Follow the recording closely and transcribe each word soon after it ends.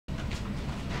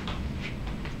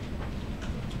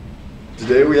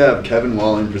Today we have Kevin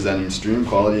Walling presenting stream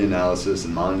quality analysis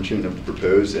and monitoring of the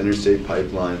proposed interstate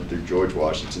pipeline through George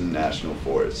Washington National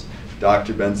Forest.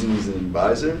 Dr. Benzing is an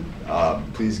advisor.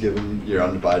 Please give him your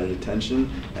undivided attention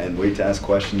and wait to ask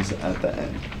questions at the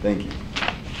end. Thank you.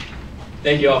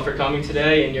 Thank you all for coming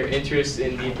today and your interest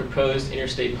in the proposed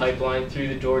interstate pipeline through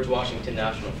the George Washington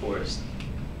National Forest.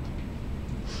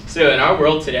 So in our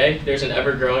world today, there's an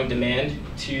ever-growing demand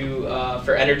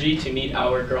for energy to meet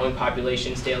our growing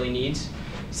population's daily needs.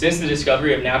 Since the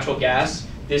discovery of natural gas,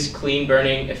 this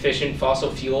clean-burning, efficient fossil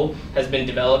fuel has been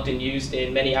developed and used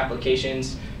in many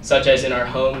applications, such as in our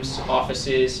homes,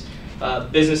 offices,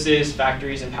 businesses,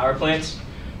 factories, and power plants.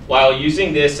 While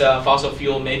using this fossil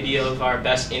fuel may be of our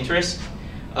best interest,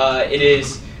 it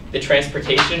is the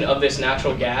transportation of this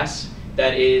natural gas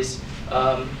that is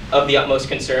of the utmost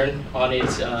concern on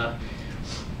its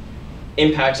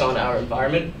impacts on our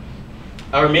environment.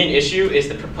 Our main issue is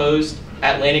the proposed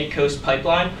Atlantic Coast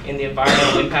Pipeline and the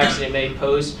environmental impacts that it may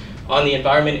pose on the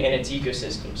environment and its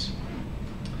ecosystems.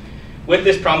 With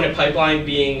this prominent pipeline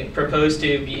being proposed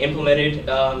to be implemented,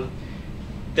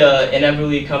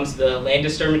 inevitably comes the land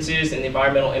disturbances and the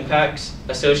environmental impacts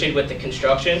associated with the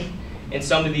construction. And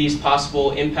some of these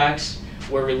possible impacts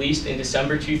were released in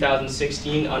December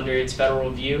 2016 under its federal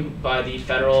review by the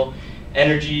Federal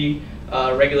Energy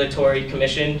Regulatory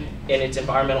Commission in its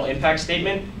environmental impact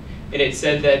statement. And it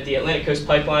said that the Atlantic Coast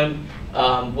Pipeline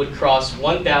would cross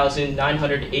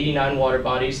 1,989 water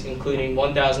bodies, including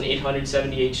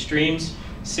 1,878 streams,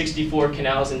 64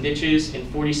 canals and ditches, and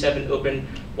 47 open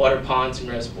water ponds and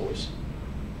reservoirs.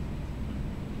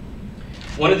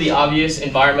 One of the obvious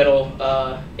environmental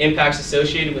impacts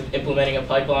associated with implementing a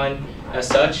pipeline as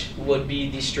such would be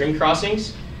the stream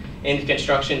crossings and the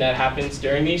construction that happens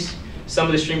during these. Some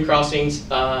of the stream crossings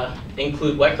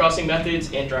include wet crossing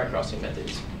methods and dry crossing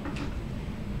methods.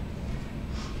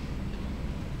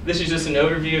 This is just an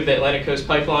overview of the Atlantic Coast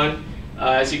Pipeline.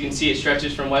 As you can see, it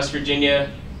stretches from West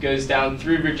Virginia, goes down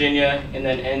through Virginia, and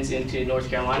then ends into North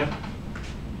Carolina.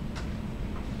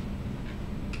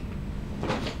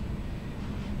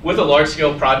 With a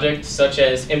large-scale project such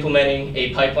as implementing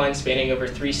a pipeline spanning over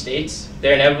 3 states,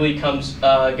 there inevitably comes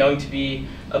going to be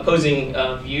opposing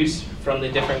views from the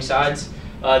differing sides.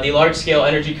 The large-scale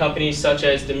energy companies such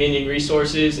as Dominion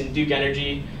Resources and Duke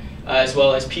Energy, as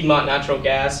well as Piedmont Natural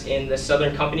Gas and the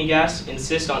Southern Company Gas,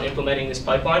 insist on implementing this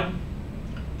pipeline.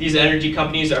 These energy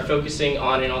companies are focusing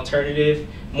on an alternative,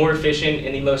 more efficient,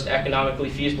 and the most economically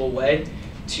feasible way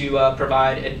to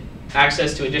provide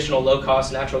access to additional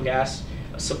low-cost natural gas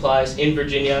supplies in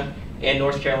Virginia and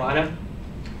North Carolina.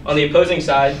 On the opposing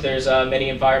side, there's many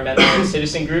environmental and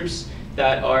citizen groups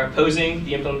that are opposing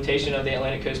the implementation of the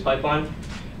Atlantic Coast Pipeline.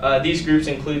 These groups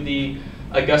include the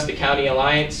Augusta County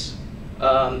Alliance,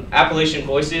 Appalachian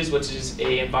Voices, which is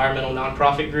an environmental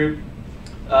nonprofit group,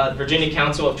 the Virginia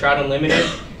Council of Trout Unlimited,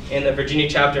 and the Virginia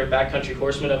chapter of Backcountry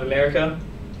Horsemen of America.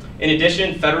 In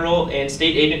addition, federal and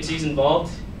state agencies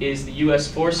involved is the U.S.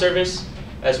 Forest Service,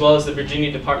 as well as the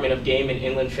Virginia Department of Game and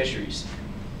Inland Fisheries,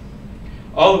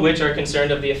 all of which are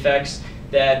concerned of the effects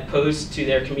that pose to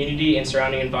their community and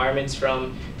surrounding environments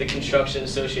from the construction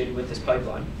associated with this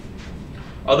pipeline.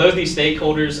 Although these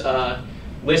stakeholders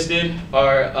listed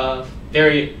are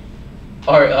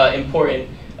important,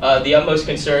 the utmost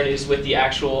concern is with the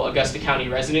actual Augusta County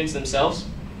residents themselves.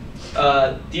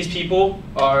 These people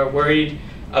are worried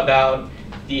about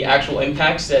the actual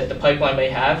impacts that the pipeline may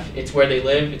have. It's where they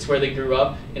live, it's where they grew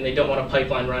up, and they don't want a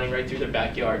pipeline running right through their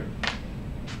backyard.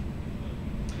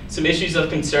 Some issues of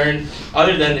concern,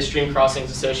 other than the stream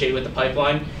crossings associated with the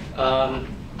pipeline,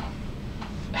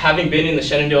 having been in the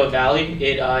Shenandoah Valley,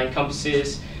 it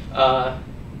encompasses the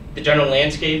general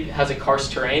landscape, has a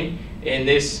karst terrain, and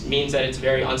this means that it's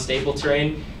very unstable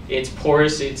terrain. It's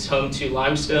porous, it's home to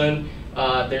limestone,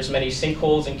 there's many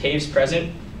sinkholes and caves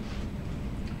present,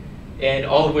 and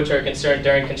all of which are concerned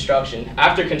during construction.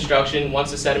 After construction, once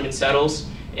the sediment settles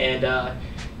and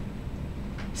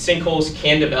sinkholes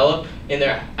can develop, and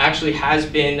there actually has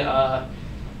been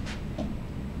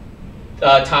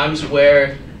times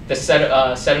where the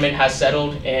sediment has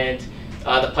settled and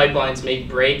the pipelines may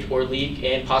break or leak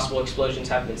and possible explosions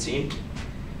have been seen.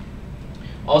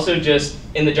 Also, just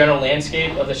in the general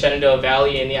landscape of the Shenandoah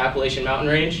Valley and the Appalachian Mountain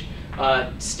Range,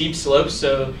 steep slopes,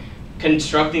 so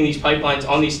constructing these pipelines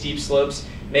on these steep slopes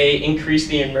may increase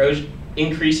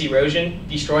erosion,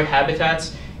 destroy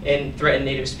habitats, and threaten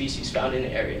native species found in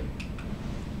the area.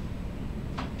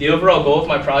 The overall goal of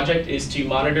my project is to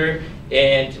monitor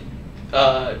and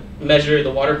measure the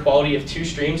water quality of 2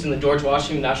 streams in the George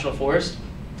Washington National Forest.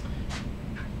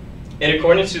 In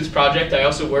accordance to this project, I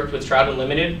also worked with Trout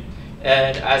Unlimited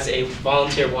and as a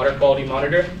volunteer water quality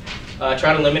monitor.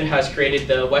 Trout Unlimited has created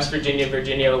the West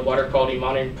Virginia Water Quality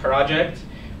Monitoring Project,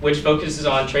 which focuses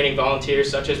on training volunteers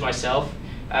such as myself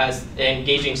as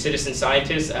engaging citizen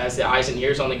scientists as the eyes and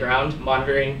ears on the ground,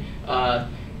 monitoring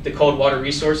the cold water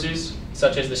resources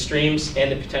such as the streams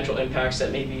and the potential impacts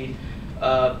that may be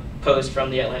posed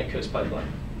from the Atlantic Coast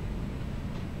Pipeline.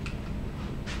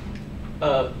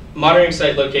 Monitoring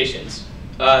site locations.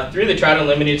 Through the Trout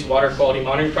Unlimited's Water Quality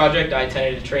Monitoring Project, I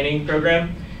attended a training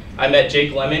program. I met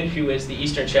Jake Lemon, who is the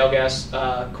Eastern Shale Gas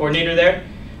coordinator there.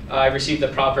 I received the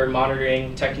proper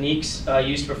monitoring techniques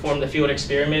used to perform the field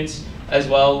experiments, as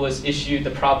well was issued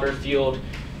the proper field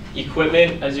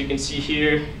equipment. As you can see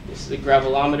here, this is a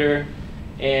gravelometer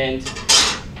and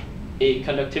a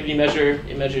conductivity measure.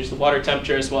 It measures the water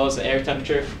temperature as well as the air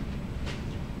temperature.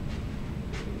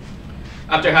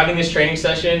 After having this training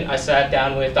session, I sat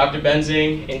down with Dr.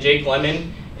 Benzing and Jake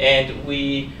Lemon, and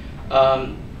we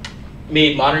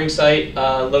made monitoring site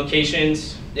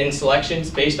locations and selections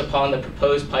based upon the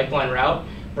proposed pipeline route,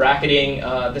 bracketing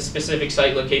the specific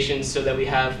site locations so that we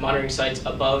have monitoring sites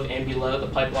above and below the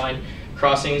pipeline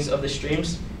crossings of the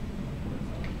streams.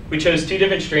 We chose two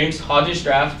different streams, Hodges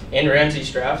Draft and Ramsey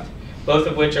Draft, both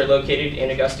of which are located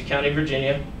in Augusta County,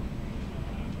 Virginia.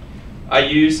 I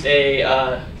used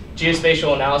a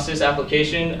geospatial analysis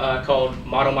application called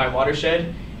Model My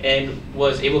Watershed, and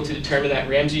was able to determine that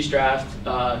Ramsey's Draft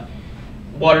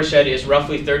watershed is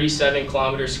roughly 37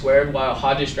 kilometers squared, while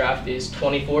Hodges Draft is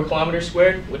 24 kilometers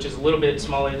squared, which is a little bit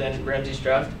smaller than Ramsey's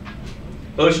Draft.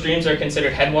 Both streams are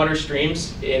considered headwater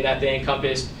streams in that they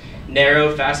encompass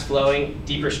narrow, fast-flowing,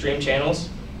 deeper stream channels,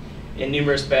 and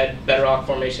numerous bedrock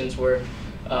formations were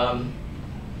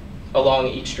along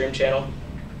each stream channel.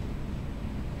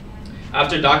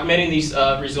 After documenting these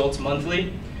results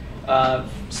monthly,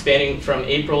 spanning from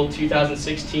April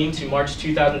 2016 to March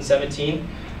 2017,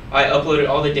 I uploaded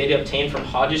all the data obtained from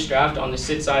Hodges Draft on the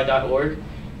sitsi.org.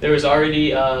 There was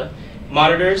already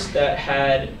monitors that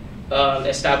had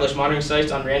established monitoring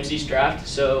sites on Ramsey's Draft,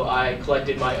 so I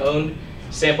collected my own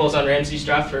samples on Ramsey's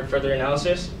Draft for further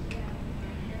analysis.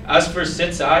 As for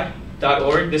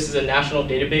sitsi.org, this is a national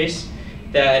database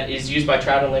that is used by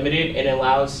Trout Unlimited and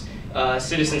allows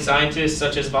citizen scientists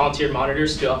such as volunteer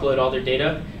monitors to upload all their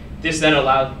data. This then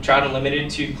allowed Trout Unlimited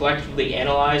to collectively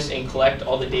analyze and collect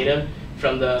all the data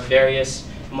from the various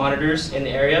monitors in the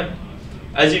area.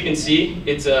 As you can see,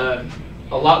 it's a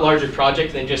lot larger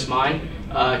project than just mine.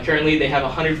 Currently they have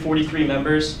 143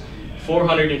 members,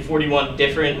 441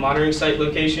 different monitoring site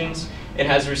locations, and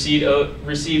has received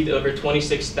over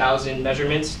 26,000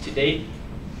 measurements to date.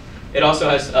 It also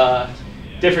has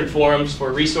different forums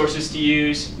for resources to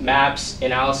use, maps,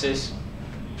 analysis.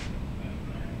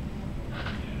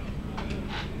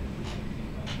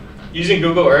 Using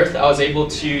Google Earth, I was able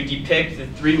to depict the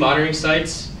 3 monitoring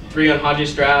sites, 3 on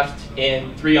Hodges Draft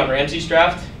and 3 on Ramsey's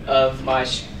Draft of my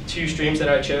 2 streams that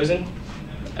I've chosen.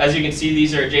 As you can see,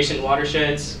 these are adjacent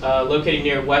watersheds located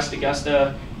near West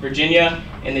Augusta, Virginia,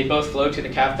 and they both flow to the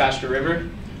Calf Pasture River.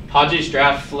 Hodges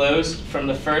Draft flows from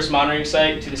the first monitoring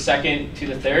site to the second to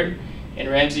the third, and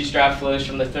Ramsey's Draft flows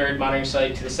from the third monitoring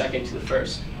site to the second to the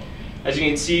first. As you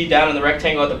can see down in the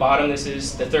rectangle at the bottom, this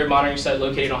is the third monitoring site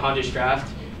located on Hodges Draft,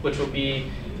 which will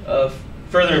be of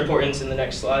further importance in the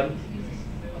next slide.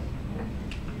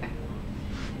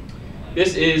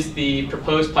 This is the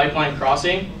proposed pipeline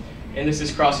crossing, and this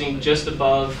is crossing just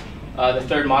above the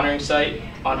third monitoring site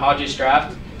on Hodges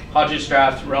Draft. Hodges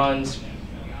Draft runs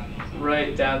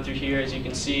right down through here, as you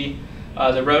can see.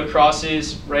 The road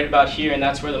crosses right about here, and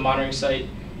that's where the monitoring site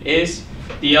is.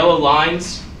 The yellow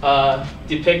lines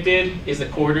depicted is the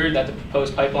corridor that the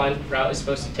proposed pipeline route is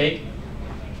supposed to take.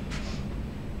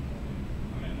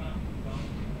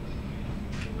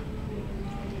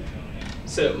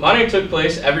 So monitoring took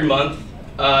place every month,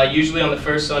 usually on the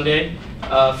first Sunday,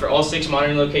 for all 6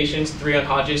 monitoring locations, 3 on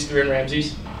Hodges, 3 on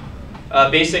Ramsey's.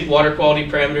 Basic water quality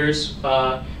parameters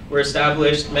were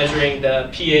established, measuring the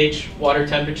pH, water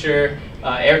temperature,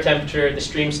 air temperature, the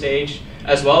stream stage,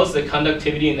 as well as the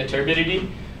conductivity and the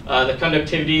turbidity. The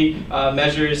conductivity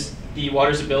measures the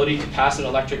water's ability to pass an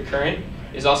electric current.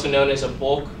 It is also known as a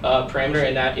bulk parameter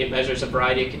in that it measures a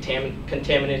variety of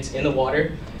contaminants in the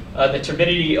water. The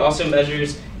turbidity also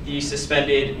measures the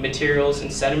suspended materials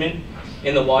and sediment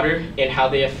in the water and how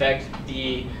they affect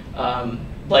the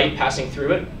light passing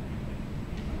through it.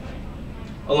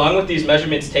 Along with these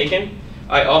measurements taken,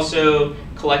 I also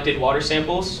collected water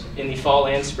samples in the fall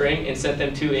and spring and sent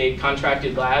them to a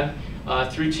contracted lab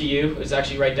through to you. It was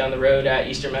actually right down the road at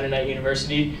Eastern Mennonite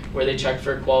University, where they checked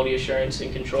for quality assurance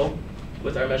and control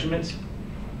with our measurements.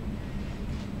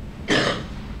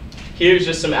 here's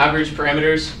just some average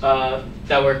parameters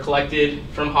that were collected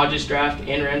from Hodges draft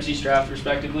and Ramsey's draft,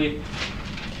 respectively.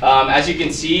 As you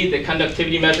can see, the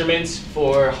conductivity measurements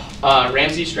for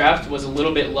Ramsey's draft was a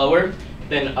little bit lower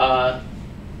than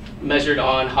measured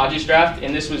on Hodges draft,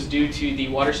 and this was due to the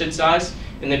watershed size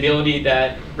and the ability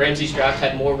that Ramsey's draft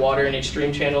had more water in its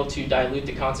stream channel to dilute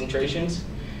the concentrations.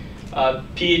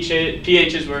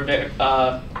 pHs were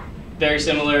very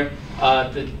similar.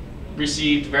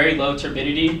 Received very low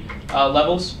turbidity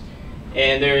levels,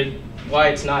 and why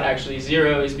it's not actually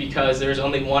 0 is because there's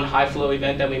only one high flow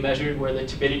event that we measured where the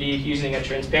turbidity using a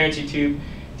transparency tube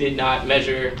did not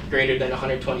measure greater than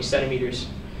 120 centimeters.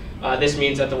 This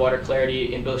means that the water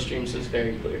clarity in both streams was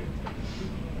very clear.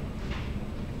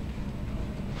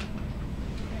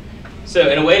 So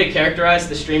in a way to characterize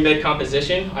the stream bed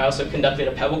composition, I also conducted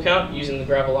a pebble count using the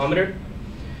gravelometer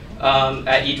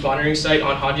at each monitoring site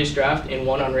on Hodges draft and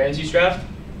one on Ramsey's draft.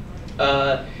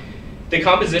 The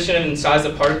composition and size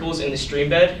of particles in the stream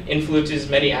bed influences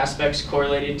many aspects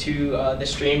correlated to the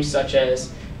stream, such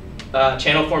as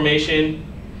channel formation,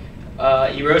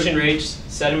 erosion rates,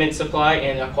 sediment supply,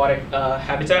 and aquatic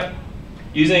habitat.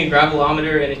 Using a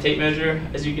gravelometer and a tape measure,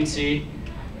 as you can see,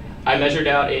 I measured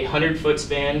out a 100-foot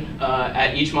span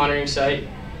at each monitoring site.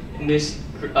 And this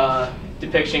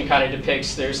depiction kind of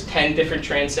depicts there's 10 different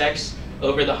transects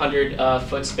over the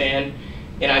 100-foot span,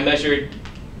 and I measured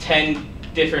 10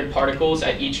 different particles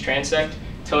at each transect,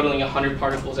 totaling 100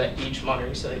 particles at each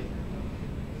monitoring site.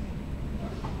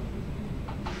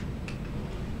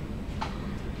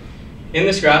 In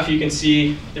this graph, you can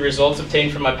see the results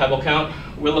obtained from my pebble count.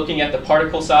 We're looking at the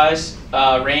particle size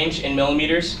range in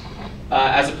millimeters,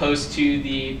 as opposed to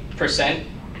the percent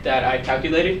that I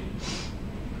calculated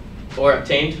or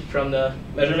obtained from the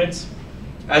measurements.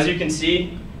 As you can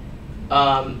see,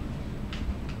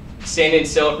 sand and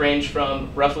silt range from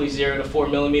roughly 0 to 4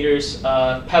 millimeters.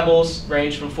 Pebbles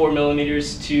range from 4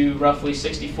 millimeters to roughly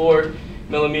 64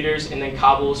 millimeters, and then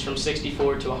cobbles from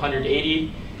 64 to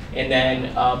 180, and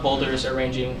then boulders are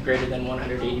ranging greater than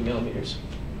 180 millimeters.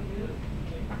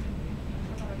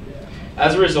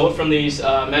 As a result from these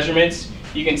measurements,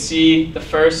 you can see the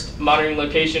first monitoring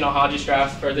location on Hodges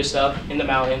draft furthest up in the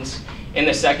mountains, and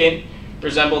the second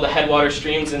resemble the headwater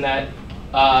streams in that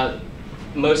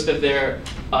most of their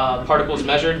particles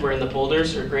measured were in the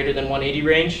boulders or greater than 180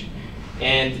 range,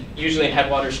 and usually in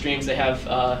headwater streams they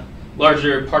have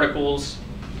larger particles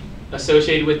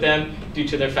associated with them due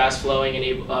to their fast flowing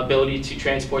and ability to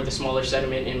transport the smaller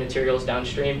sediment and materials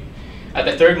downstream. At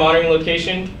the third monitoring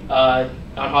location on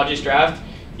Hodges draft,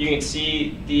 you can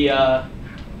see the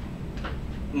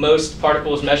most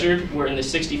particles measured were in the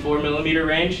 64 millimeter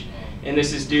range, and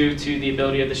this is due to the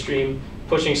ability of the stream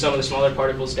pushing some of the smaller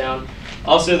particles down.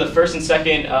 Also, the first and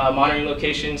second monitoring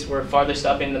locations were farthest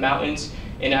up in the mountains,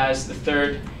 and as the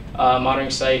third monitoring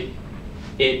site,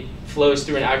 it flows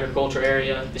through an agricultural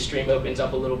area, the stream opens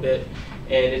up a little bit,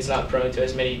 and it's not prone to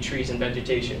as many trees and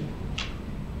vegetation.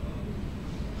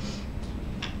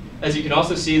 As you can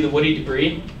also see, the woody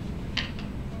debris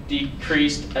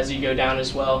decreased as you go down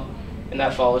as well, and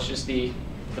that follows just the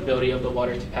ability of the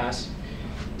water to pass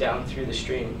down through the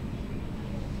stream.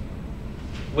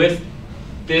 With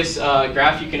this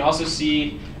graph, you can also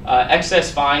see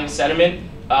excess fine sediment,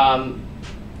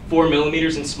 4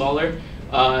 millimeters and smaller,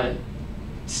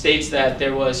 states that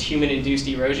there was human-induced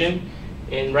erosion,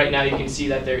 and right now you can see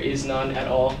that there is none at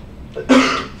all.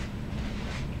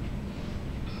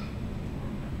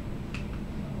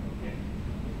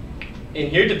 And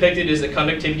here depicted is the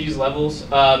conductivity levels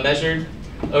measured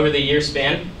over the year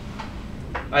span.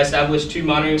 I established 2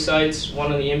 monitoring sites,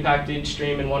 one on the impacted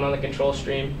stream and one on the control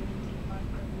stream.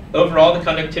 Overall, the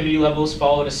conductivity levels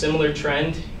followed a similar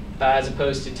trend as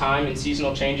opposed to time and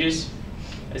seasonal changes.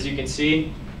 As you can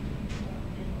see,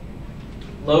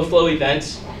 low flow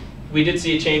events, we did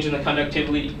see a change in the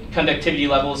conductivity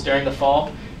levels during the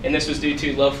fall, and this was due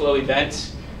to low flow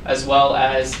events as well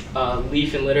as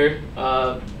leaf and litter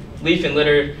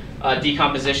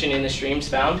decomposition in the streams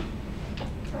found.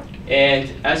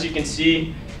 And as you can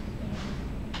see,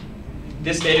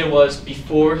 this data was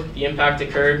before the impact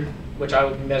occurred, which I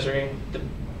would be measuring the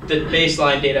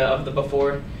baseline data of the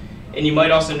before. And you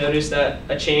might also notice that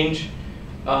a change,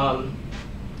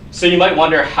 so you might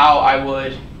wonder how I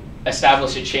would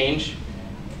establish a change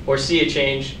or see a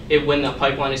change when the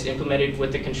pipeline is implemented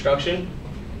with the construction.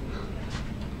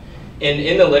 And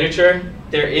in the literature,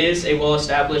 there is a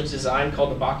well-established design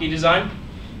called the Bakke design.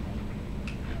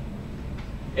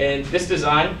 And this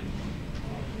design,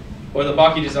 or the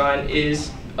Bakke design,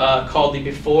 is called the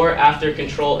Before-After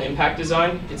Control Impact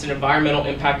Design. It's an environmental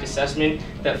impact assessment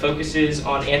that focuses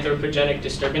on anthropogenic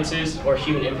disturbances or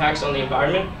human impacts on the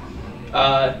environment.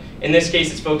 In this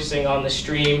case, it's focusing on the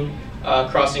stream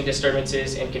crossing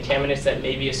disturbances and contaminants that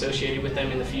may be associated with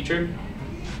them in the future.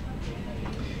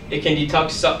 It can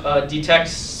detect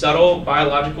subtle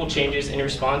biological changes in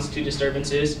response to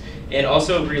disturbances, and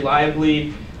also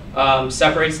reliably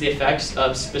separates the effects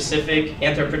of specific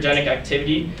anthropogenic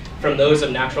activity from those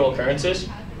of natural occurrences.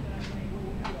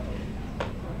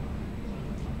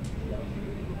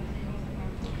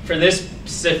 For this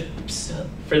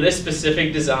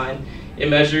specific design, it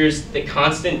measures the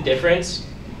constant difference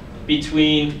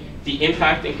between the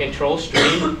impact and control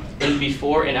stream in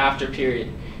before and after period.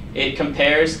 It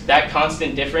compares that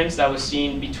constant difference that was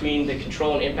seen between the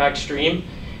control and impact stream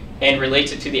and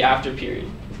relates it to the after period.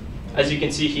 As you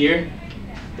can see here,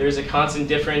 there's a constant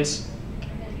difference.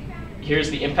 Here's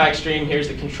the impact stream, here's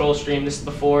the control stream, this is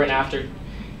before and after.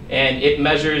 And it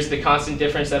measures the constant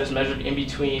difference that is measured in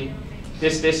between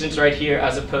this distance right here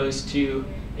as opposed to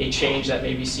a change that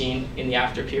may be seen in the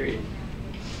after period.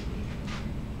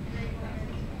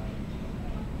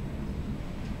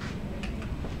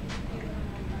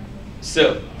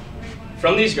 So,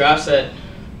 from these graphs that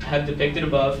I have depicted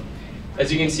above,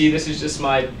 as you can see, this is just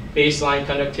my baseline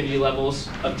conductivity levels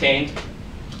obtained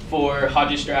for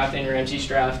Hodges draft and Ramsey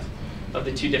draft of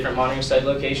the two different monitoring site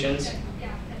locations.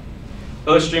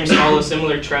 Both streams follow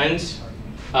similar trends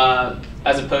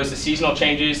as opposed to seasonal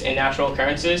changes and natural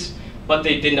occurrences, but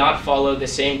they did not follow the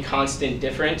same constant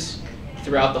difference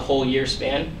throughout the whole year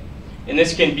span. And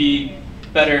this can be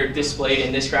better displayed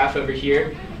in this graph over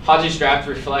here. Hodges draft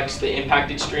reflects the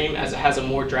impacted stream as it has a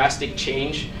more drastic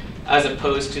change as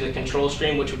opposed to the control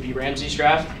stream, which would be Ramsey's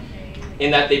draft, in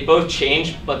that they both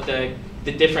change, but the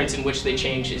difference in which they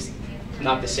change is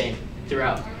not the same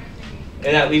throughout.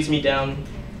 And that leads me down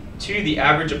to the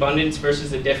average abundance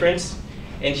versus the difference.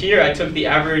 And here I took the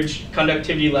average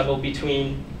conductivity level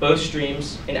between both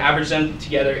streams and averaged them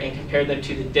together and compared them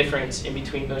to the difference in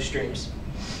between both streams.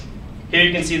 Here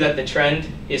you can see that the trend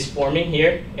is forming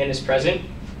here and is present.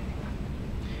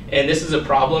 And this is a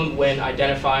problem when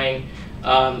identifying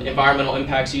environmental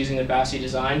impacts using the BASI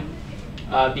design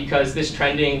because this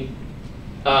trending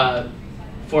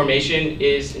formation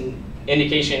is an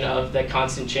indication of the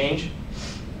constant change.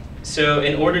 So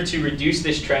in order to reduce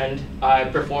this trend, I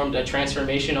performed a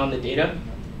transformation on the data.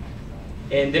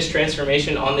 And this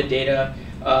transformation on the data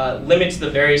limits the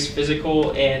various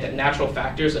physical and natural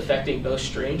factors affecting both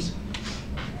streams.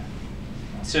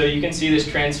 So you can see this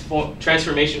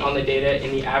transformation on the data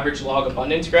in the average log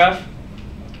abundance graph.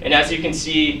 And as you can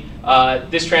see,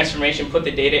 this transformation put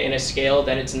the data in a scale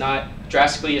that it's not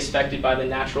drastically affected by the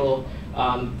natural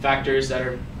factors that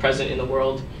are present in the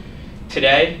world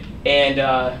today.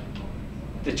 And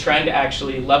the trend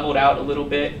actually leveled out a little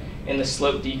bit and the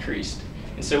slope decreased.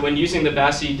 And so when using the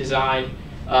BASI design,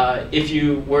 if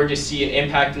you were to see an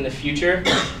impact in the future,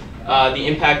 the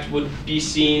impact would be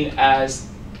seen as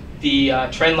the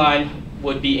trend line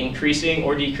would be increasing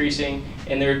or decreasing,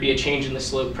 and there would be a change in the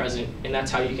slope present. And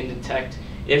that's how you can detect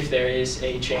if there is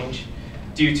a change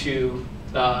due to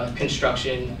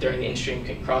construction during the in-stream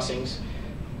crossings.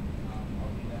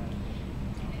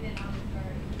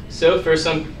 So for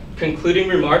some concluding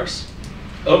remarks,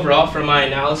 overall from my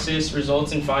analysis,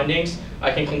 results, and findings,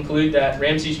 I can conclude that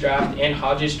Ramsey's draft and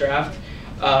Hodges draft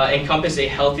encompass a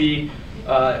healthy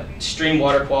stream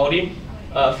water quality.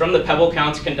 From the pebble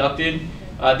counts conducted,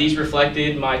 these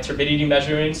reflected my turbidity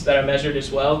measurements that I measured as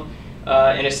well,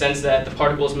 in a sense that the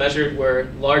particles measured were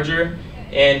larger,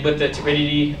 and with the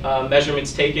turbidity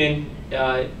measurements taken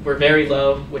were very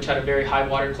low, which had a very high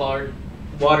water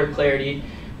clarity,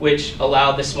 which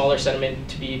allowed the smaller sediment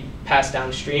to be passed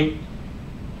downstream.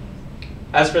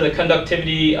 As for the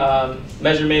conductivity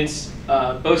measurements,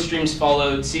 both streams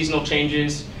followed seasonal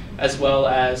changes as well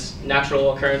as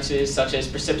natural occurrences such as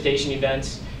precipitation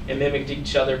events and mimicked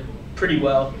each other pretty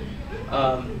well.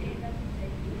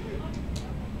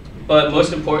 But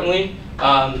most importantly,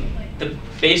 the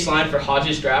baseline for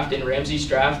Hodges draft and Ramsey's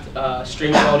draft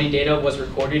stream quality data was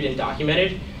recorded and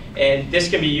documented. And this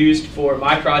can be used for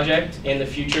my project and the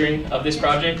futuring of this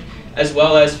project, as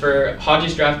well as for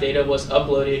Hodges draft data was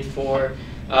uploaded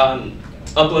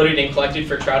and collected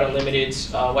for Trout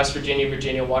Unlimited's West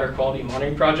Virginia water quality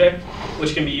monitoring project,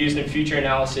 which can be used in future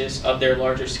analysis of their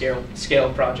larger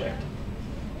scale project.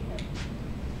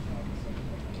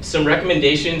 Some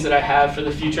recommendations that I have for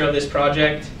the future of this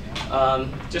project: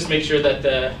 just make sure that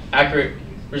the accurate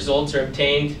results are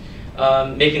obtained,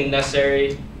 are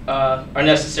necessary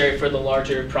for the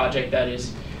larger project that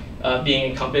is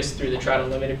being encompassed through the Trout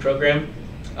Unlimited program.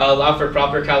 allow for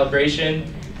proper calibration.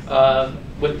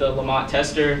 With the Lamont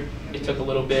tester, it took a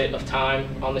little bit of time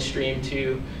on the stream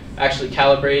to actually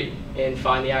calibrate and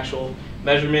find the actual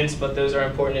measurements, but those are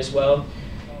important as well.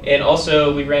 And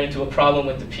also, we ran into a problem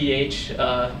with the pH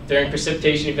during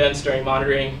precipitation events, during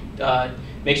monitoring.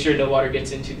 Make sure no water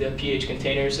gets into the pH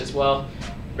containers as well.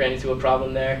 Ran into a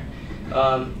problem there.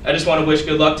 I just want to wish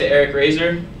good luck to Eric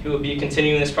Razor, who will be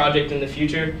continuing this project in the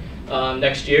future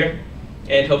next year.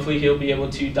 And hopefully he'll be able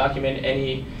to document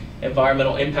any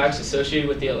environmental impacts associated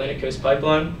with the Atlantic Coast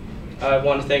Pipeline. I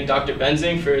want to thank Dr.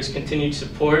 Benzing for his continued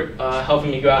support, helping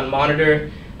me go out and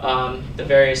monitor the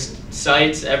various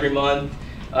sites every month,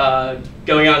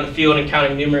 going out in the field and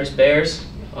counting numerous bears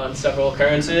on several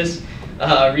occurrences,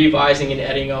 revising and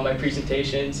editing all my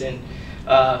presentations and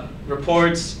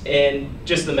reports, and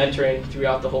just the mentoring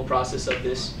throughout the whole process of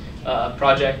this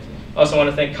project. I also want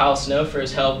to thank Kyle Snow for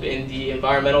his help in the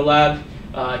environmental lab,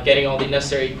 getting all the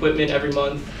necessary equipment every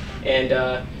month,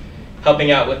 and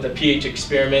helping out with the pH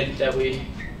experiment that we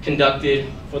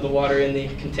conducted for the water in the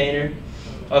container.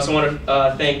 I also want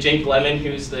to thank Jake Lemon,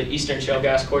 who's the Eastern Shale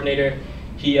Gas Coordinator.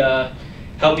 He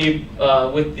helped me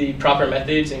with the proper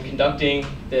methods in conducting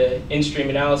the instream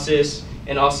analysis,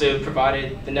 and also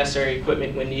provided the necessary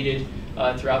equipment when needed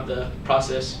throughout the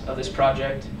process of this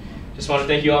project. Just want to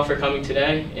thank you all for coming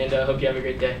today, and hope you have a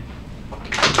great day.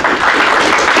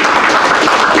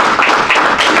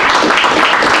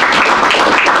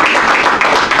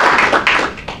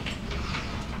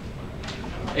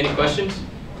 Any questions?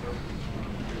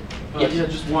 Yes. Yeah,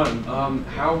 just one.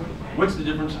 What's the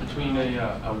difference between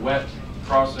a wet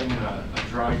crossing and a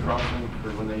dry crossing for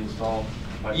when they install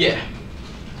pipes? Yeah,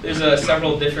 there's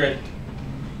several different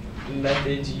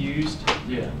methods used.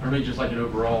 Yeah, or maybe just like an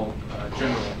overall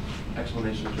general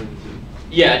explanation between the two.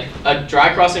 Yeah, a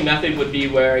dry crossing method would be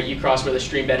where you cross where the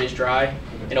stream bed is dry,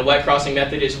 and a wet crossing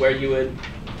method is where you would,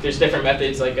 there's different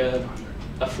methods like a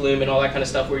flume and all that kind of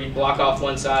stuff, where you block off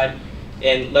one side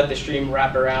and let the stream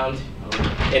wrap around,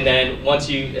 and then once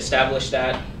you establish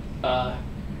that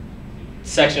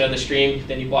section of the stream,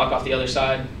 then you block off the other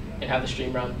side and have the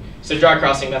stream run. So dry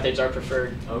crossing methods are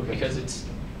preferred because it's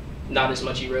not as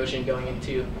much erosion going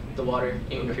into the water,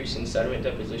 increasing sediment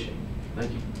deposition.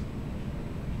 Thank you.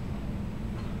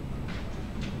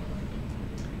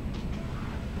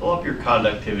 Pull up your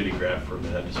conductivity graph for a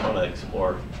minute. I just want to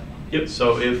explore. Yep.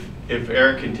 So if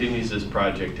Eric continues this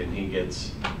project and he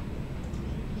gets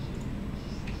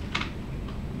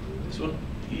This one?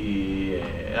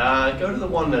 Yeah, go to the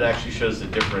one that actually shows the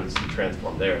difference in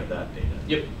transform there, that data.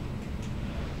 Yep.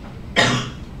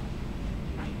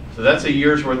 So that's a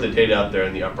year's worth of data out there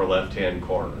in the upper left-hand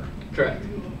corner. Correct.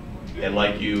 And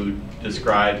like you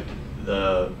described,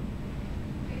 the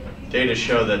data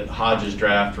show that Hodges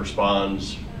draft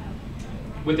responds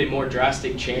With a more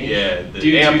drastic change. Yeah,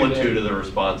 the amplitude of the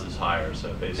response is higher,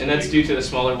 so basically. And that's due to the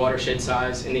smaller watershed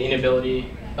size and the inability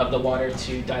of the water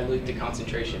to dilute the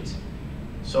concentrations.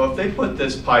 So if they put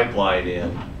this pipeline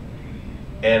in,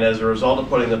 and as a result of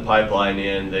putting the pipeline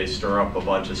in, they stir up a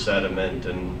bunch of sediment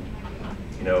and,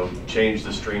 you know, change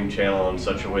the stream channel in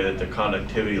such a way that the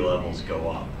conductivity levels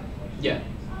go up. Yeah.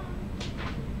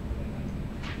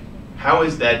 How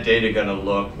is that data going to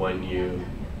look when you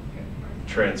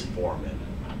transform it?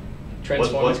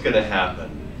 What's going to happen?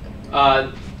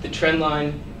 The trend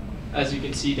line, as you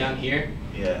can see down here,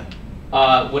 Yeah.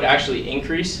 would actually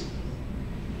increase.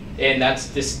 And that's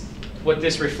this. What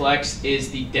this reflects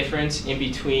is the difference in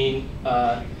between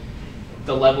the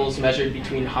levels measured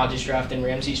between Hodges draft and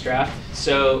Ramsey's draft.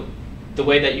 So the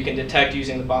way that you can detect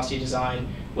using the Bossy design,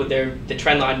 the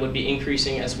trend line would be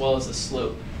increasing as well as the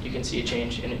slope. You can see a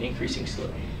change in an increasing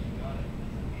slope.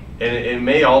 And it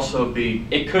may also be.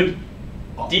 It could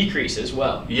decrease as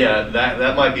well. Yeah,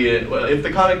 that might be it. Well, if the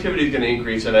conductivity is going to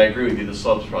increase, and I agree with you, the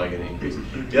slope's probably going to increase.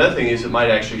 The other thing is it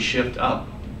might actually shift up.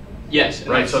 Yes.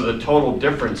 Right, so the total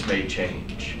difference may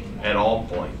change at all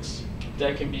points.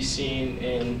 That can be seen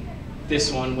in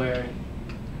this one, where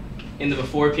in the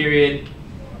before period,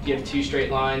 you have two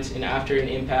straight lines, and after an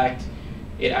impact,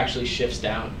 it actually shifts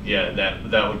down. Yeah,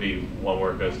 that would be one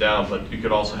where it goes down, but you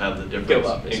could also have the difference Go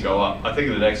up and go up. I think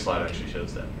the next slide actually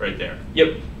shows that, right there.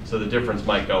 Yep. So the difference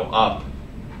might go up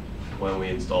when we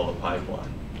install the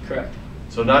pipeline. Correct.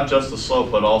 So not just the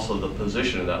slope, but also the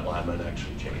position of that line might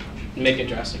actually change. Make a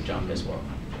drastic jump as well.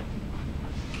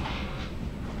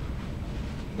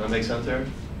 Does that make sense, Eric?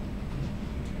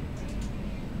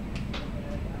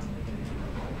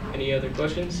 Any other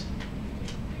questions?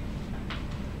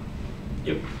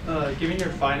 Yep. Given your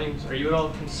findings, are you at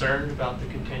all concerned about the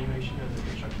continuation of the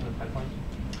construction of the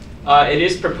pipeline? It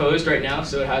is proposed right now,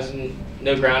 so it hasn't.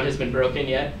 No ground has been broken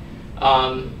yet.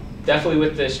 Definitely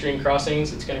with the stream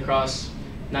crossings, it's going to cross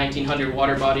 1,900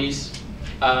 water bodies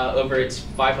over its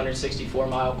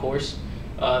 564-mile course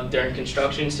during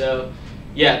construction. So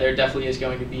yeah, there definitely is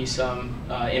going to be some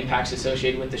impacts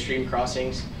associated with the stream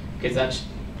crossings, because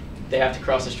they have to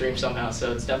cross the stream somehow.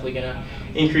 So it's definitely going to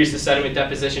increase the sediment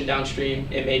deposition downstream.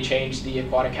 It may change the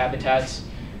aquatic habitats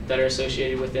that are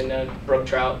associated within the brook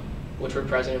trout, which were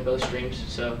present in both streams.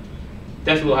 So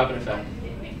definitely will have an effect.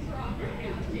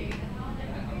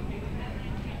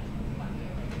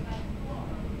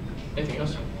 Anything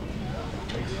else?